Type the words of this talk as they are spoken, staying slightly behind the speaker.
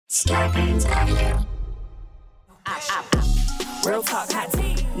Scarpins Avenue. Real talk hot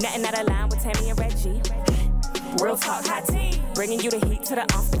tea. Nothing out of line with Tammy and Reggie. Real talk hot tea. Bringing you the heat to the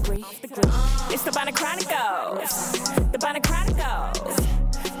off degree. It's the Bonnet Chronicles. The Bonnet Chronicles.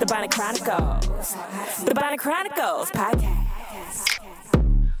 The Bonnet Chronicles. The Bonnet Chronicles podcast.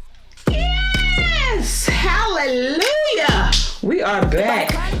 Yes! Hallelujah! We are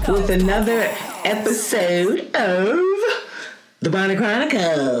back with another episode of the Bonnet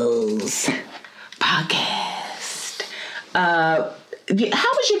Chronicles podcast. How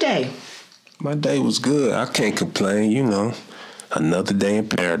was your day? My day was good. I can't complain, you know. Another day in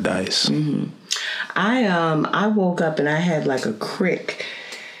paradise. Mm-hmm. I woke up and I had like a crick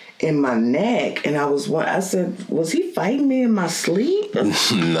in my neck, and I said, was he fighting me in my sleep?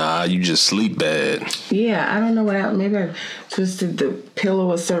 Nah, you just sleep bad. Yeah, I don't know what happened. Maybe I twisted the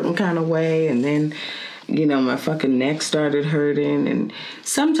pillow a certain kind of way, and then, you know, my fucking neck started hurting. And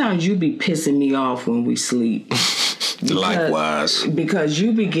sometimes you be pissing me off when we sleep. Likewise. Because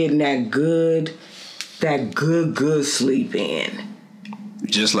you be getting that good sleep in.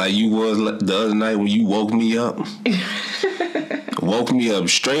 Just like you was the other night when you woke me up. Woke me up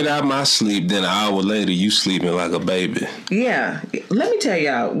straight out of my sleep. Then an hour later, you sleeping like a baby. Yeah. Let me tell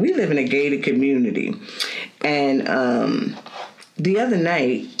y'all, we live in a gated community. And the other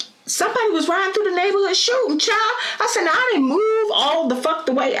night, somebody was riding through the neighborhood shooting, child. I said, now, I didn't move all the fuck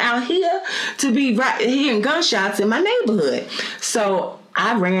the way out here to be right hearing gunshots in my neighborhood. So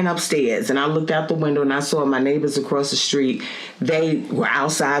I ran upstairs and I looked out the window and I saw my neighbors across the street. They were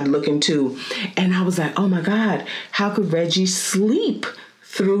outside looking too. And I was like, oh my God, how could Reggie sleep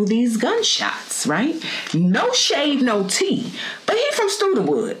through these gunshots, right? No shade, no tea. But he from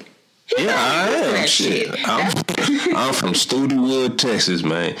Studewood. Yeah, I am. Shit. I'm from Studewood, Texas,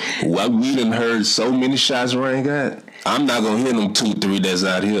 man. We done heard so many shots Rain got. I'm not going to hear them 2-3 that's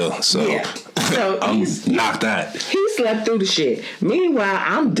out here. So, I'm knocked out. He slept through the shit. Meanwhile,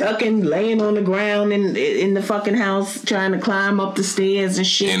 I'm ducking, laying on the ground in the fucking house, trying to climb up the stairs and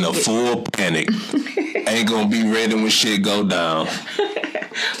shit. In a full panic. Ain't going to be ready when shit go down.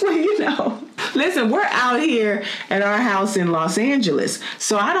 Well, you know, listen, we're out here at our house in Los Angeles,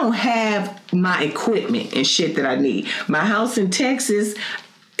 so I don't have my equipment and shit that I need. My house in Texas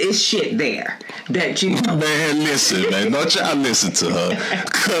is shit there that you know. Man, listen, man, don't y'all listen to her.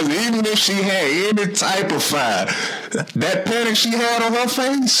 Because even if she had any type of fire, that panic she had on her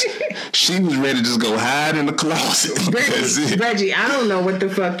face, she was ready to just go hide in the closet. Reggie, I don't know what the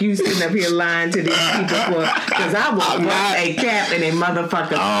fuck you sitting up here lying to these people for, because I will put a cap in a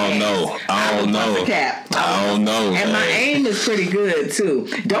motherfucker. I don't know. I don't know. And my aim is pretty good too.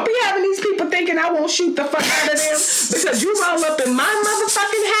 Don't be having these people thinking I won't shoot the fuck out of them because you roll up in my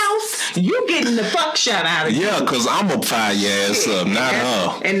motherfucking house, you getting the fuck shot out of you. Yeah, because I'm going to fire your ass up, not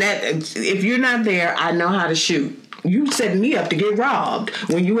her. And that, if you're not there, I know how to shoot. You setting me up to get robbed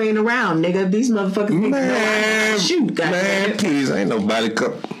when you ain't around, nigga. These motherfuckers know how to shoot. Man, please, ain't nobody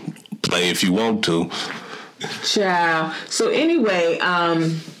come play if you want to. Child. So anyway,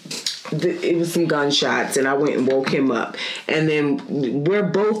 it was some gunshots, and I went and woke him up. And then we're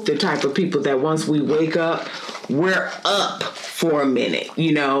both the type of people that once we wake up, we're up for a minute,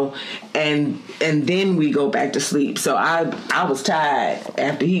 you know, and then we go back to sleep. So I was tired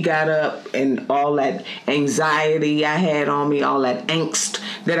after he got up, and all that anxiety I had on me, all that angst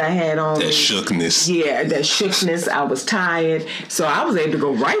that I had on me. That shookness. Yeah, that shookness. I was tired. So I was able to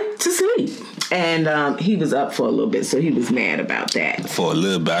go right to sleep. And he was up for a little bit, so he was mad about that. For a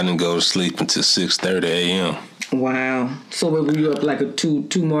little bit, I didn't go to sleep until 6:30 a.m. Wow. So were you up like two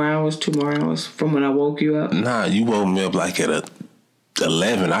more hours from when I woke you up? Nah, you woke me up like at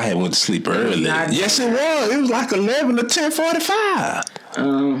 11. I had went to sleep early. Yes, it was. It was like 11 to 10:45.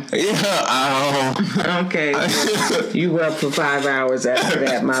 Yeah. Okay. You were up for 5 hours after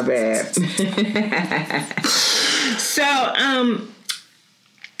that. My bad. So,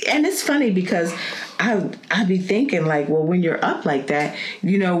 and it's funny because I be thinking like, well, when you're up like that,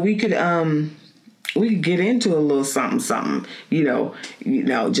 you know, we could get into a little something, you know,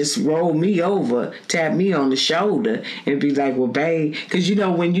 just roll me over, tap me on the shoulder, and be like, well, babe, because, you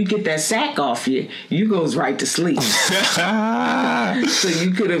know, when you get that sack off you goes right to sleep. So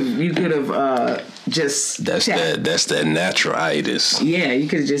you could have just that's that naturalitis. Yeah, you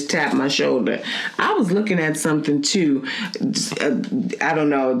could have just tapped my shoulder. I was looking at something too. I don't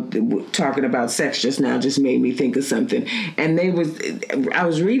know, talking about sex just now just made me think of something. And I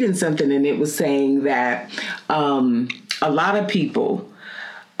was reading something, and it was saying that a lot of people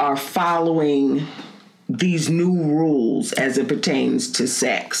are following these new rules as it pertains to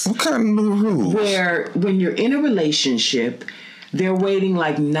sex. What kind of new rules? Where when you're in a relationship, they're waiting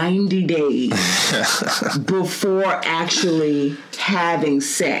like 90 days before actually having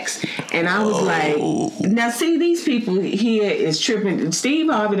sex. And I was like, now see, these people here is tripping.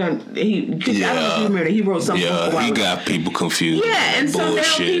 Steve Harvey I don't know if you remember, he wrote something. Yeah, he got people confused. Yeah, and so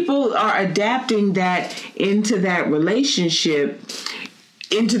now people are adapting that into that relationship,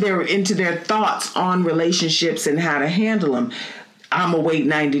 into their thoughts on relationships and how to handle them. I'm gonna wait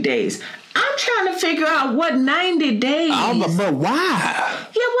 90 days. I'm trying to figure out what 90 days. But why?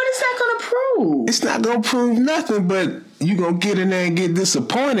 Yeah, what is that going to prove? It's not going to prove nothing, but you going to get in there and get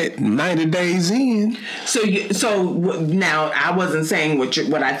disappointed 90 days in. So now I wasn't saying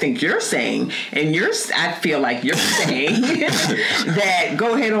what I think you're saying, and I feel like you're saying that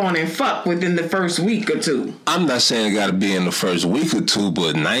go ahead on and fuck within the first week or two. I'm not saying it got to be in the first week or two,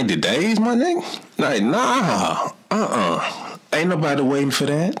 but 90 days, my nigga? Like, nah, ain't nobody waiting for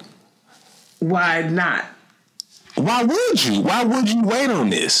that. Why not? Why would you? Why would you wait on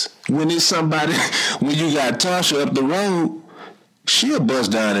this? When it's somebody, when you got Tasha up the road, she'll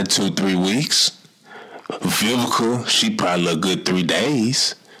bust down in 2-3 weeks. Vivica, she probably look good 3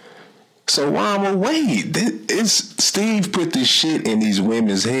 days. So why am I wait? Steve put this shit in these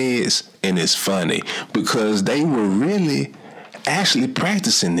women's heads, and it's funny because they were really actually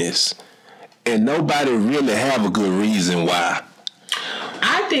practicing this, and nobody really have a good reason why.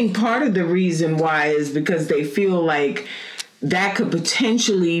 I think part of the reason why is because they feel like that could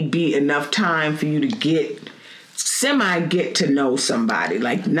potentially be enough time for you to get to know somebody.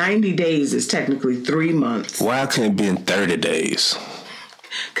 Like 90 days is technically 3 months. Why couldn't it be in 30 days?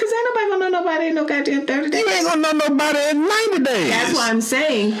 Because ain't nobody gonna know nobody in no goddamn 30 days. You ain't gonna know nobody in 90 days. That's why I'm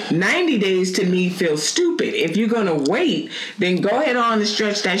saying 90 days to me feels stupid. If you're gonna wait, then go ahead on and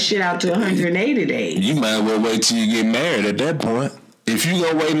stretch that shit out to 180 days. You might as well wait till you get married at that point. If you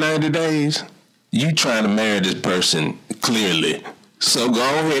gonna wait 90 days, you trying to marry this person clearly. So go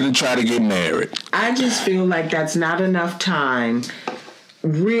ahead and try to get married. I just feel like that's not enough time.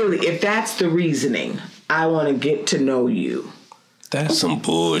 Really, if that's the reasoning, I want to get to know you. That's some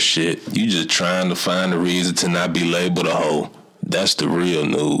bullshit. You just trying to find a reason to not be labeled a hoe. That's the real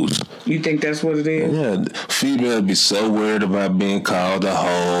news. You think that's what it is? Yeah, females be so worried about being called a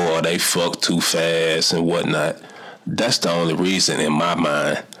hoe or they fuck too fast and whatnot. That's the only reason in my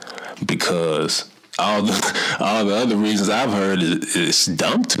mind, because all the other reasons I've heard is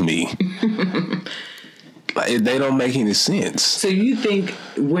dumb to me. Like, they don't make any sense. So you think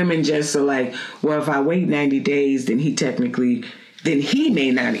women just are like, well, if I wait 90 days, then he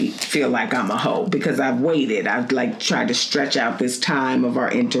may not feel like I'm a hoe because I've waited. I've like tried to stretch out this time of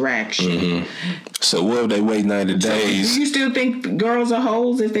our interaction. Mm-hmm. So what if they wait 90 days? Do you still think girls are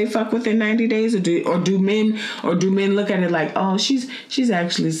hoes if they fuck within 90 days, or do men look at it like, oh, she's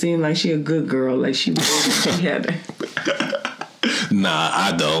actually seemed like she a good girl, like she had. Nah,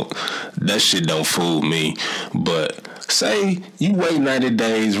 I don't. That shit don't fool me. But say you wait 90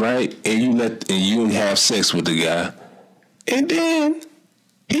 days, right, and you have sex with the guy. And then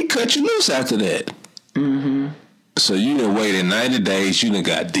he cut you loose after that. Mm-hmm. So you done waited 90 days. You done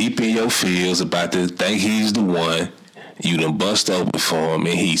got deep in your feels about to think he's the one. You done bust open for him,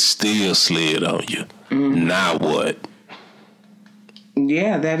 and he still slid on you. Mm-hmm. Now what?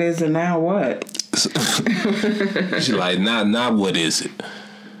 Yeah, that is a now what. She's like, now what is it?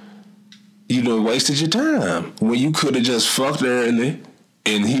 You done wasted your time when you could have just fucked early.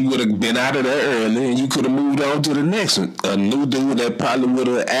 And he would have been out of there early, and you could have moved on to the next one. A new dude that probably would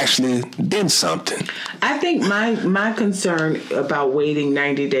have actually been something. I think my concern about waiting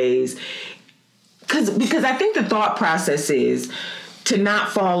 90 days, because I think the thought process is to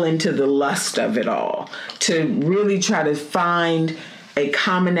not fall into the lust of it all, to really try to find a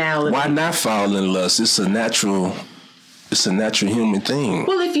commonality. Why not fall in lust? It's a natural human thing.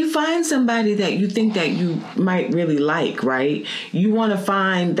 Well, if you find somebody that you think that you might really like, right? You want to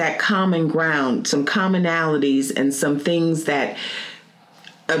find that common ground, some commonalities and some things that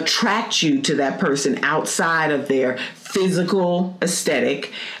attract you to that person outside of their physical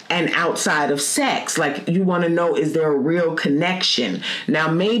aesthetic and outside of sex. Like, you want to know, is there a real connection? Now,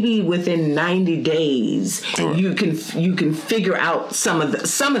 maybe within 90 days, sure, you can figure out some of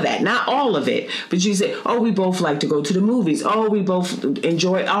that, not all of it, but you say, oh, we both like to go to the movies. Oh, we both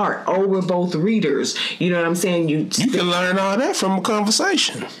enjoy art. Oh, we're both readers. You know what I'm saying? You can learn all that from a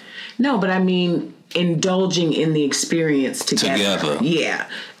conversation. No, but I mean, indulging in the experience together. Yeah.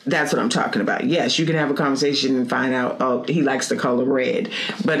 That's what I'm talking about. Yes, you can have a conversation and find out, oh, he likes the color red.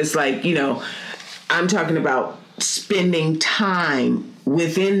 But it's like, I'm talking about spending time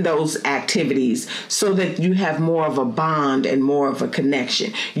within those activities so that you have more of a bond and more of a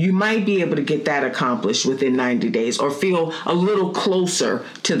connection. You might be able to get that accomplished within 90 days or feel a little closer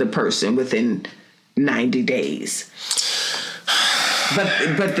to the person within 90 days.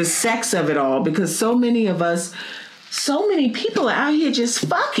 But the sex of it all, because so many people are out here just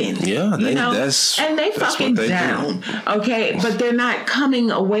fucking. Yeah, they fucking down. Okay, but they're not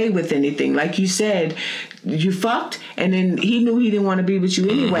coming away with anything. Like you said, you fucked, and then he knew he didn't want to be with you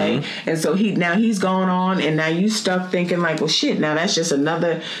anyway, and so he's gone on, and now you stuck thinking like, well, shit. Now that's just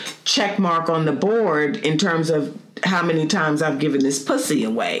another check mark on the board in terms of how many times I've given this pussy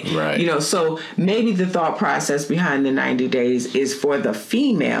away. Right. So maybe the thought process behind the 90 days is for the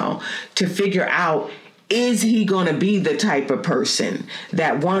female to figure out, is he going to be the type of person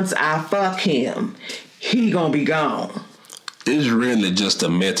that once I fuck him, he going to be gone? It's really just a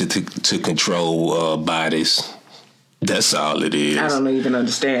method to control bodies. That's all it is. I don't even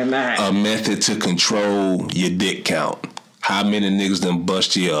understand that. A method to control your dick count. How many niggas done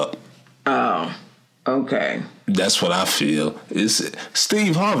bust you up? Oh, okay. That's what I feel.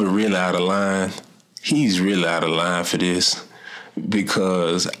 Steve Harvey really out of line. He's really out of line for this.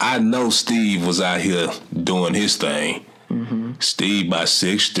 Because I know Steve was out here doing his thing. Mm-hmm. Steve by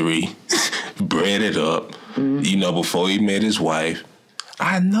 6'3", bred it up, before he met his wife.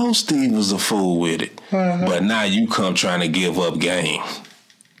 I know Steve was a fool with it. Mm-hmm. But now you come trying to give up game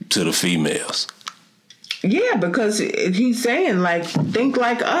to the females. Yeah, because he's saying, like, think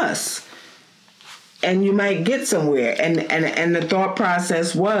like us. And you might get somewhere. And the thought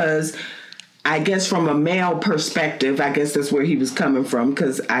process was, I guess from a male perspective, I guess that's where he was coming from,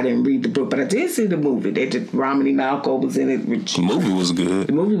 because I didn't read the book, but I did see the movie. They did. Romany Malco was in it. The movie was good.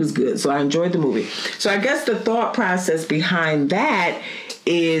 The movie was good, so I enjoyed the movie. So I guess the thought process behind that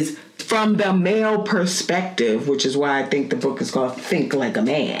is from the male perspective, which is why I think the book is called Think Like a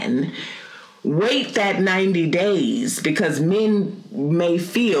Man. Wait that 90 days, because men may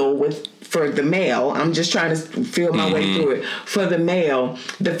feel for the male, I'm just trying to feel my way through it. For the male,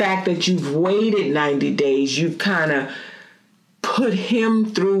 the fact that you've waited 90 days, you've kind of put him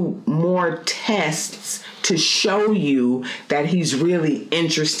through more tests to show you that he's really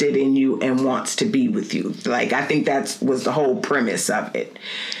interested in you and wants to be with you. Like, I think that was the whole premise of it.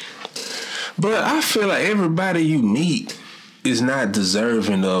 But I feel like everybody you meet is not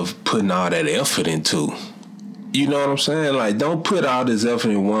deserving of putting all that effort into. You know what I'm saying? Like, don't put all this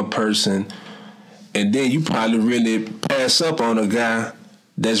effort in one person, and then you probably really pass up on a guy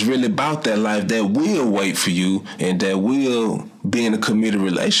that's really about that life, that will wait for you and that will be in a committed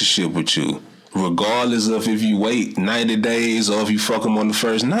relationship with you, regardless of if you wait 90 days or if you fuck him on the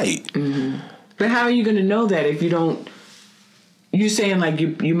first night. Mm-hmm. But how are you going to know that if you don't? You're saying, like,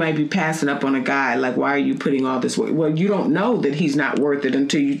 you might be passing up on a guy. Like, why are you putting all this work? Well, you don't know that he's not worth it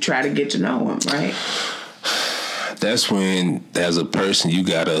until you try to get to know him, right? That's when, as a person, you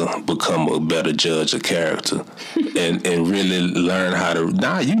gotta become a better judge of character and really learn how to.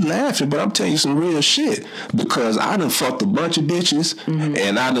 Nah, you laughing, but I'm telling you some real shit. Because I done fucked a bunch of bitches,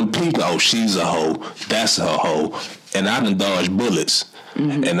 and I done people. Oh, she's a hoe. That's a hoe. And I done dodged bullets,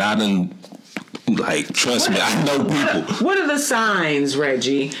 and I done. Like, trust me, I know people. What are the signs,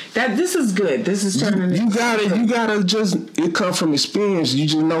 Reggie? That this is good. This is turning. You gotta just. It come from experience. You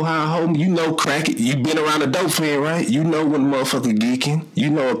just know how home. You know, crack it. You been around a dope fan, right? You know when a motherfucker geeking.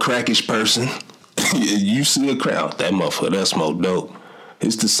 You know a crackish person. You see a crowd. That motherfucker that smoke dope.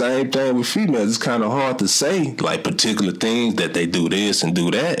 It's the same thing with females. It's kind of hard to say like particular things that they do this and do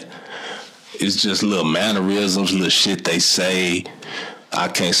that. It's just little mannerisms, little shit they say. I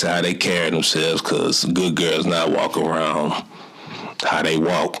can't say how they carry themselves because good girls not walk around how they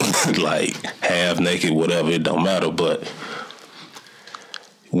walk, like half naked, whatever, it don't matter. But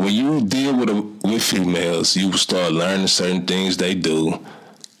when you deal with females, you start learning certain things they do,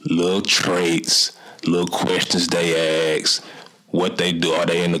 little traits, little questions they ask, what they do. Are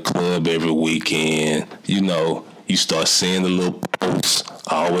they in the club every weekend? You know, you start seeing the little posts,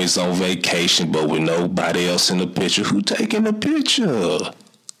 always on vacation, but with nobody else in the picture. Who taking the picture?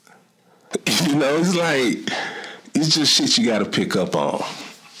 You know, it's like, it's just shit you got to pick up on.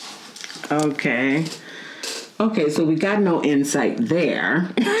 Okay, so we got no insight there.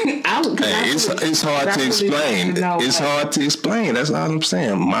 It's hard to explain. It's hard to explain. That's all I'm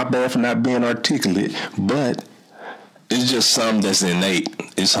saying. My bad for not being articulate, but it's just something that's innate.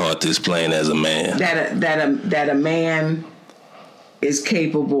 It's hard to explain as a man. That a man is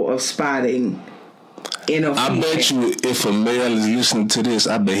capable of spotting in a female. I bet you if a male is listening to this,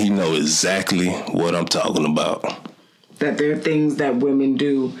 I bet he know exactly what I'm talking about. That there are things that women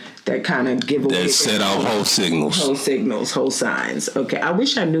do that kind of give away. That set off whole signals. Whole signs. Okay, I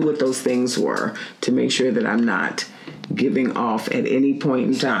wish I knew what those things were to make sure that I'm not giving off at any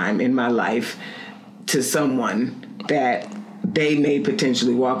point in time in my life to someone that they may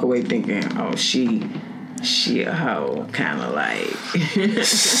potentially walk away thinking, oh, she a hoe, kind of like.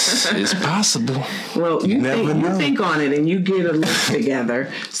 It's possible. Well, you think on it and you get a list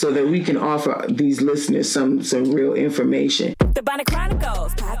together so that we can offer these listeners some real information. The Bonnet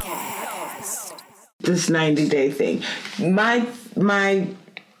Chronicles podcast. This 90-day thing. My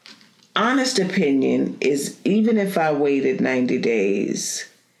honest opinion is, even if I waited 90 days,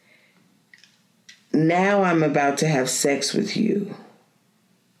 now I'm about to have sex with you.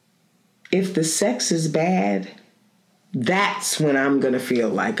 If the sex is bad, that's when I'm going to feel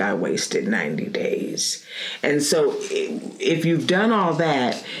like I wasted 90 days. And so if you've done all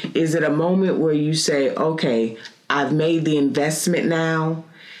that, is it a moment where you say, okay, I've made the investment now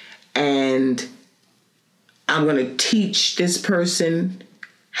and I'm going to teach this person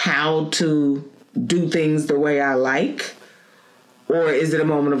how to do things the way I like? Or is it a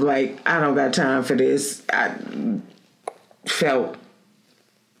moment of like, I don't got time for this. I felt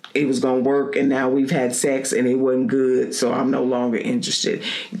it was going to work and now we've had sex and it wasn't good, so I'm no longer interested.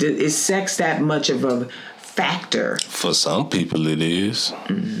 Is sex that much of a factor? For some people it is.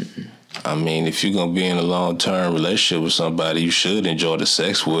 Mm-hmm. I mean, if you're going to be in a long-term relationship with somebody, you should enjoy the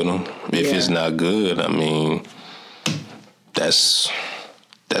sex with them. If it's not good, I mean, that's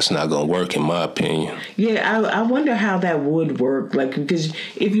not going to work in my opinion. Yeah, I wonder how that would work. Like, because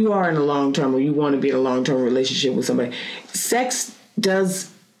if you are in a long-term or you want to be in a long-term relationship with somebody, sex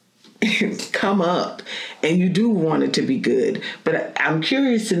does come up and you do want it to be good. But I'm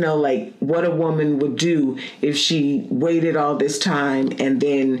curious to know, like, what a woman would do if she waited all this time and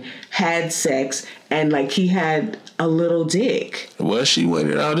then had sex and, like, he had a little dick. Well, she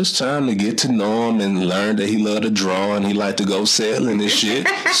waited all this time to get to know him and learn that he loved to draw and he liked to go sailing and shit.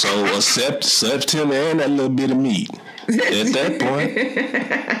 So accept him and that little bit of meat. At that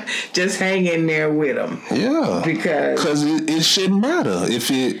point, just hang in there with him. Yeah, because it shouldn't matter if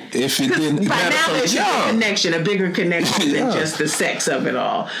it didn't matter from young. A bigger connection than just the sex of it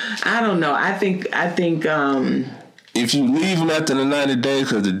all. I don't know. I think. If you leave him after the 90 days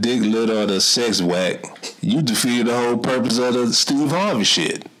because the dick little or the sex whack, you defeated the whole purpose of the Steve Harvey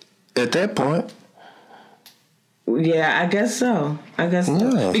shit. At that point. Yeah, I guess so.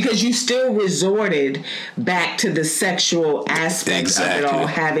 Yeah. Because you still resorted back to the sexual aspect of it all,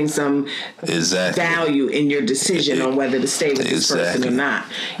 having some value in your decision on whether to stay with this person or not.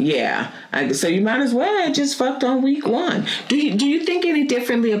 Yeah. So you might as well have just fucked on week one. Do you think any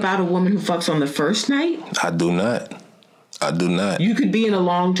differently about a woman who fucks on the first night? I do not. You could be in a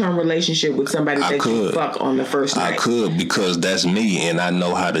long-term relationship with somebody that you fuck on the first night. I could, because that's me and I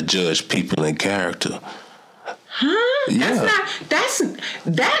know how to judge people in character. Huh? Yeah.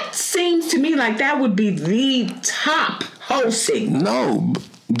 That seems to me like that would be the top hoe signal. No,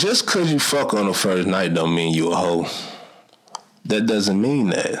 just because you fuck on the first night don't mean you a hoe. That doesn't mean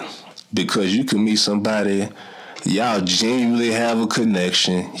that. Because you can meet somebody, y'all genuinely have a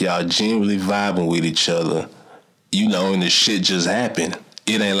connection, y'all genuinely vibing with each other, you know, and the shit just happened.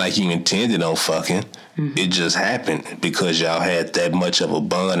 It ain't like you intended on fucking. Mm-hmm. It just happened because y'all had that much of a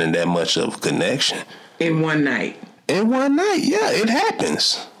bond and that much of a connection. In one night, yeah, it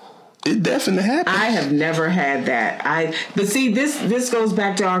happens. It definitely happens. I have never had that. But see, this goes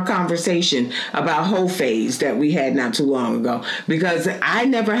back to our conversation about hoe phase that we had not too long ago. Because I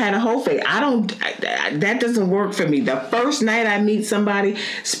never had a hoe phase. That doesn't work for me. The first night I meet somebody,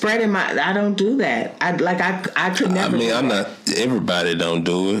 I don't do that. I could never. I mean, I'm not. Everybody don't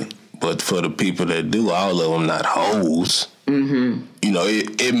do it, but for the people that do, all of them not hoes. Mm-hmm. You know,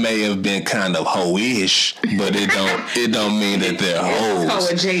 it may have been kind of hoe-ish, but it don't mean that they're hoes.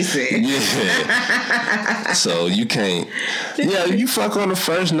 Hoe adjacent. Yeah. So you can't. Yeah, you fuck on the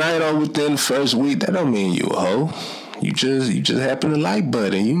first night or within the first week. That don't mean you a hoe. You just happen to like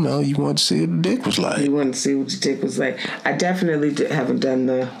Buddy. You know, you want to see what the dick was like. You want to see what the dick was like. I definitely haven't done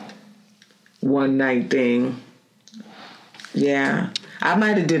the one night thing. Yeah, I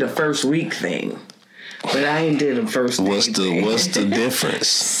might have did a first week thing. But I ain't did a first day. What's the difference?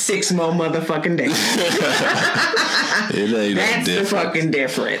 6 more motherfucking days. It ain't That's the fucking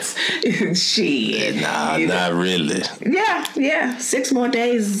difference. Shit. Nah, not really. Yeah. 6 more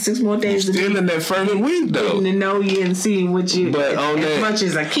days. 6 more days. Still in that first week though. Getting to know you and seeing what you. But on as that, much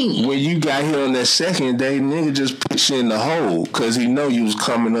as I can. When you got here on that second day, nigga just put you in the hole because he know you was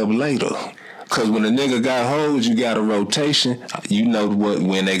coming up later. Cause when a nigga got hoes, you got a rotation. You know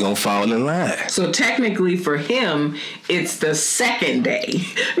when they gonna fall in line. So technically, for him, it's the second day,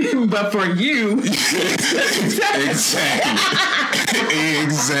 but for you, exactly.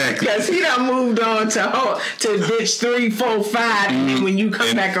 Because he done moved on to ditch 3, 4, 5, and then when you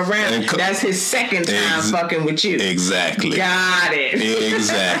come back around, that's his second time fucking with you. Exactly. Got it.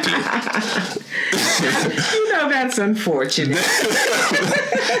 Exactly. You know that's unfortunate.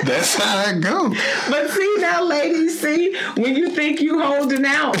 That's how I go. But see now, ladies, when you think you holding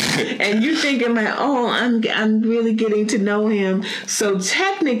out and you thinking like, oh, I'm really getting to know him. So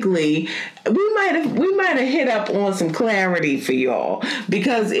technically, we might have hit up on some clarity for y'all,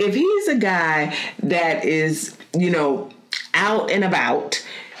 because if he's a guy that is, out and about,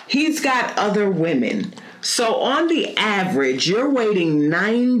 he's got other women. So on the average, you're waiting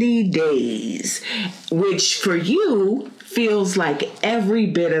 90 days, which for you feels like every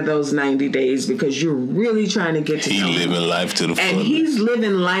bit of those 90 days, because you're really trying to get to know him. He's living life to the fullest. And he's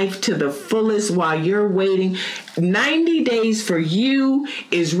living life to the fullest while you're waiting. 90 days for you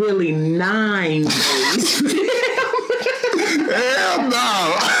is really 9 days. Hell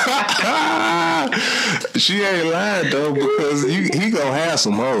no. She ain't lying though, because he gonna have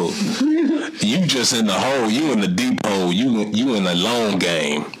some hoes. You just in the hole. You in the deep hole. You in the long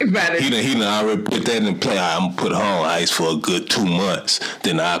game. He done already put that in play. I'm gonna put her on ice for a good 2 months.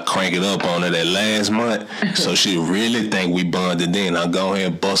 Then I'll crank it up on her that last month. So she really think we bonded. Then I'll go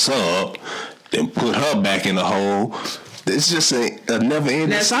ahead and bust her up. Then put her back in the hole. It's just a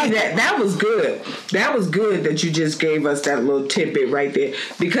never-ending cycle. That was good. That was good that you just gave us that little tidbit right there,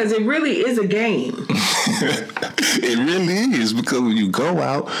 because it really is a game. It really is, because when you go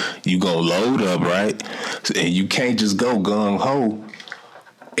out, you gonna load up, right? And you can't just go gung-ho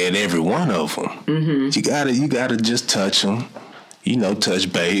at every one of them. Mm-hmm. You gotta just touch them.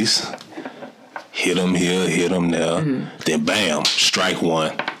 Touch base. Hit them here, hit them there. Mm-hmm. Then bam, strike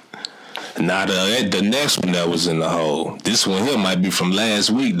one. Now the next one that was in the hole. This one here might be from last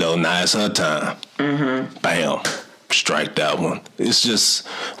week though. Now it's her time. Mm-hmm. Bam, strike that one. It's just,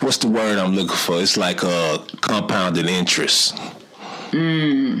 what's the word I'm looking for? It's like a compounded interest.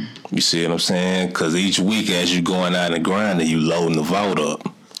 You see what I'm saying? Because each week as you going out and grinding, you loading the vault up.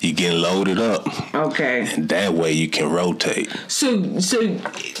 You getting loaded up. Okay. And that way you can rotate. So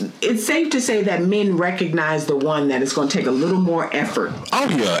it's safe to say that men recognize the one that is going to take a little more effort. Oh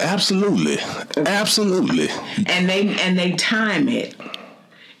yeah, absolutely. Absolutely. And they time it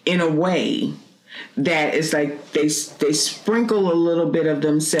in a way that it's like they sprinkle a little bit of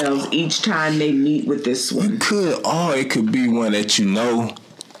themselves each time they meet with this one. It could be one that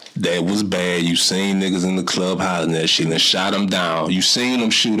that was bad. You seen niggas in the club hollering that shit and shot them down. You seen them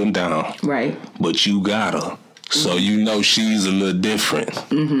shoot them down. Right. But you got her. So she's a little different.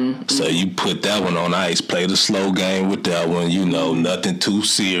 Mm-hmm. So you put that one on ice. Play the slow game with that one. Nothing too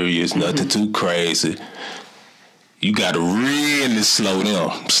serious, nothing too crazy. You got to really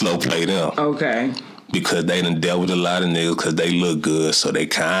slow play them. Okay. Because they done dealt with a lot of niggas because they look good. So they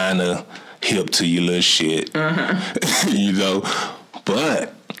kind of hip to your little shit. Uh-huh.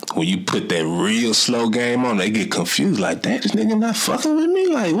 But when you put that real slow game on, they get confused. Like, damn, this nigga not fucking with me?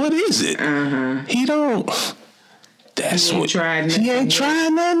 Like, what is it? Uh-huh. He don't. That's he what. He ain't tried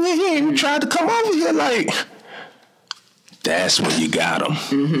nothing. He ain't tried to come over here. Like, that's when you got him.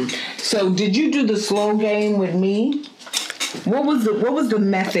 Mm-hmm. So, did you do the slow game with me? What was the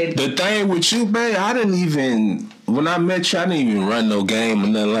method? The thing with you, babe, when I met you, I didn't even run no game or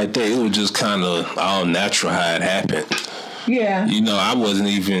nothing like that. It was just kind of all natural how it happened. Yeah. I wasn't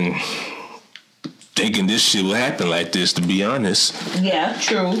even thinking this shit would happen like this, to be honest. Yeah,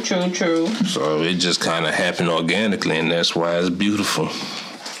 true. So it just kind of happened organically, and that's why it's beautiful.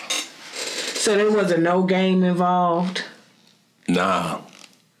 So there was no game involved? Nah.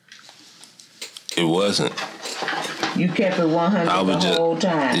 It wasn't. You kept it 100 the whole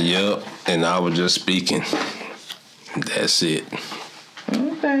time? Yep, and I was just speaking. That's it.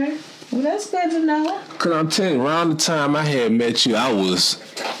 Okay. Well, that's good to know. Cause I'm telling you, around the time I had met you,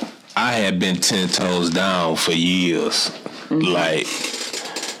 I had been 10 toes down for years. Mm-hmm. Like,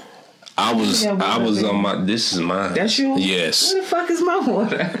 I was on my. This is mine. That's you? Yes. Where the fuck is my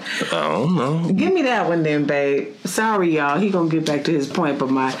water? I don't know. Give me that one then, babe. Sorry, y'all. He gonna get back to his point, but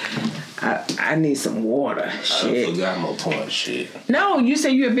I need some water. Shit. I forgot my point. Shit. No, you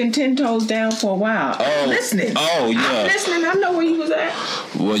said you have been 10 toes down for a while. Oh, I'm listening. Oh, yeah. I'm listening. I know where you was at.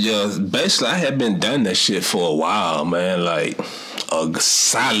 Well, yeah. Basically, I had been done that shit for a while, man. Like a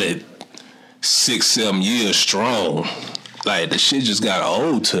solid 6-7 years strong. Like the shit just got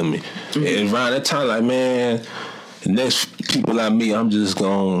old to me. Mm-hmm. And around that time, like, man, the next people I meet, I'm just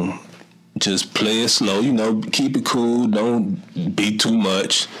gonna just play it slow, keep it cool, don't be too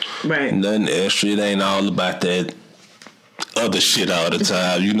much. Right. Nothing extra. It ain't all about that other shit all the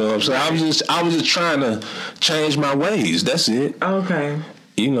time, you know what I'm saying? I was just trying to change my ways. That's it. Okay.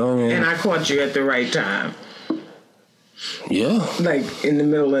 And I caught you at the right time. Yeah. Like in the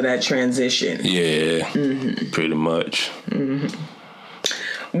middle of that transition. Yeah. Mm-hmm. Pretty much.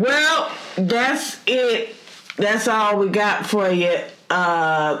 Mm-hmm. Well, that's it. That's all we got for you.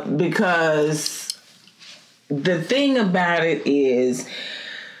 Because the thing about it is,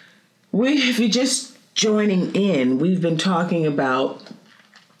 if you're just joining in, we've been talking about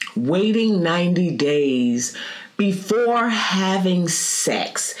waiting 90 days before having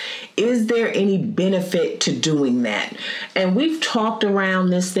sex. Is there any benefit to doing that? And we've talked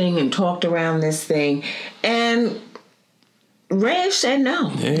around this thing, and Reg said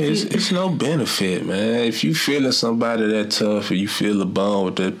no. Yeah, it's no benefit, man. If you feeling somebody that tough or you feel a bond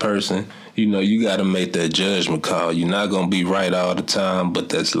with that person, you got to make that judgment call. You're not going to be right all the time, but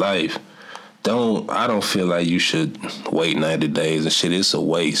that's life. I don't feel like you should wait 90 days and shit. It's a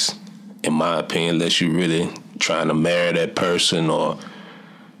waste, in my opinion, unless you really trying to marry that person or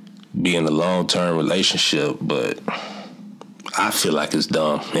be in a long-term relationship. But I feel like it's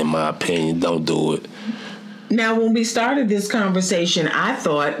dumb, in my opinion. Don't do it. Now, when we started this conversation, I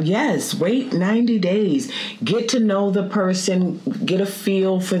thought, yes, wait 90 days. Get to know the person, get a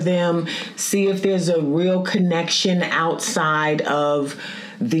feel for them, see if there's a real connection outside of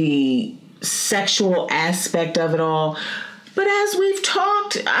the sexual aspect of it all. But as we've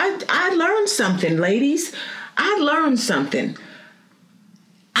talked, I learned something, ladies. I learned something.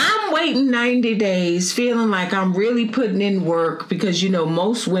 I'm waiting 90 days feeling like I'm really putting in work because,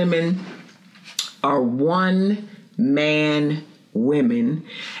 most women are one-man women.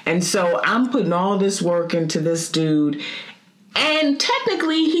 And so I'm putting all this work into this dude. And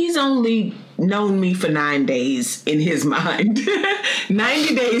technically, he's only known me for 9 days in his mind.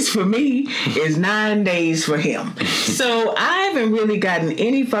 90 days for me is 9 days for him. So I haven't really gotten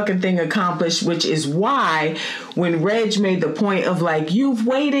any fucking thing accomplished, which is why when Reg made the point of like, you've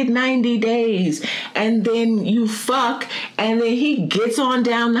waited 90 days and then you fuck and then he gets on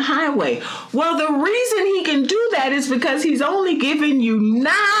down the highway. Well, the reason he can do that is because he's only giving you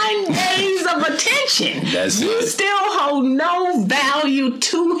 9 days of attention. You still hold no value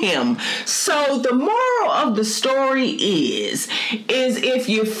to him. So the moral of the story is if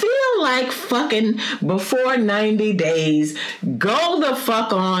you feel like fucking before 90 days, go the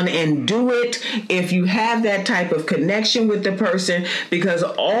fuck on and do it if you have that type of connection with the person, because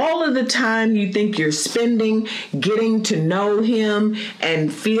all of the time you think you're spending getting to know him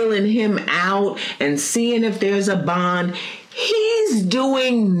and feeling him out and seeing if there's a bond, he's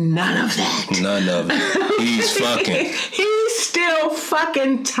doing none of that. None of it. He's fucking. He's still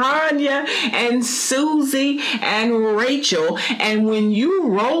fucking Tanya and Susie and Rachel. And when you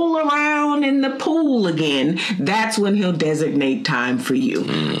roll around in the pool again, that's when he'll designate time for you.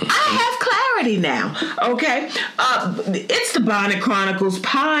 I have clarity now. Okay. It's the Bonnet Chronicles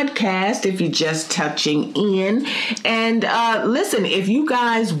podcast if you're just touching in. And listen, if you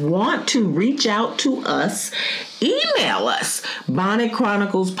guys want to reach out to us, email us,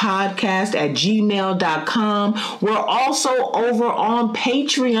 bonnetchroniclespodcast@gmail.com. We're also over on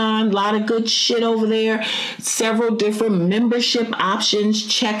Patreon. A lot of good shit over there. Several different membership options.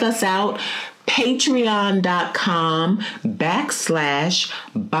 Check us out.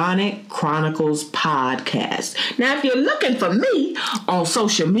 Patreon.com/Bonnet Chronicles Podcast. Now, if you're looking for me on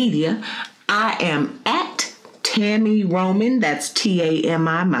social media, I am at Tammy Roman. That's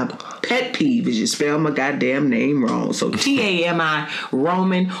T-A-M-I. My pet peeve is you spell my goddamn name wrong. So T-A-M-I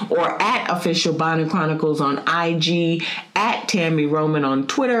Roman, or at Official Bonnet Chronicles on IG, at Tammy Roman on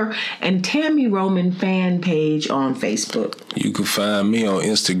Twitter, and Tammy Roman fan page on Facebook. You can find me on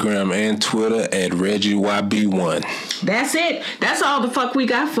Instagram and Twitter at ReggieYB1. That's it. That's all the fuck we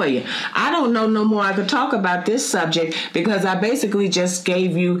got for you. I don't know no more I could talk about this subject because I basically just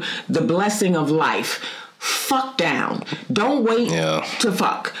gave you the blessing of life. Fuck down. Don't wait to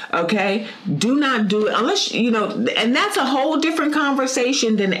fuck, okay? Do not do it unless, and that's a whole different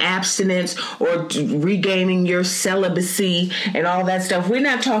conversation than abstinence or regaining your celibacy and all that stuff. We're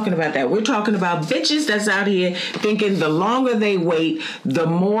not talking about that. We're talking about bitches that's out here thinking the longer they wait, the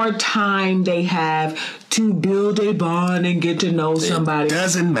more time they have to build a bond and get to know somebody. It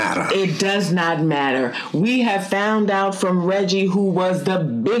doesn't matter. It does not matter. We have found out from Reggie, who was the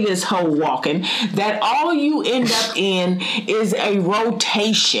biggest hoe walking, that all you end up in is a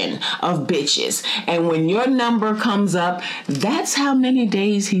rotation of bitches. And when your number comes up, that's how many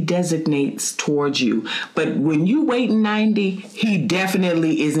days he designates towards you. But when you wait 90, he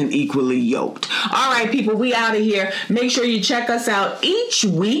definitely isn't equally yoked. All right, people, we out of here. Make sure you check us out each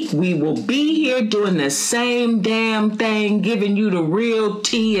week. We will be here doing the same damn thing, giving you the real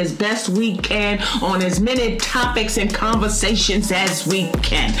tea as best we can on as many topics and conversations as we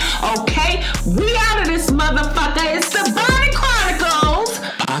can. Okay? We out of this motherfucker. It's the Bonnie Chronicles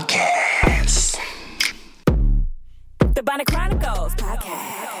podcast.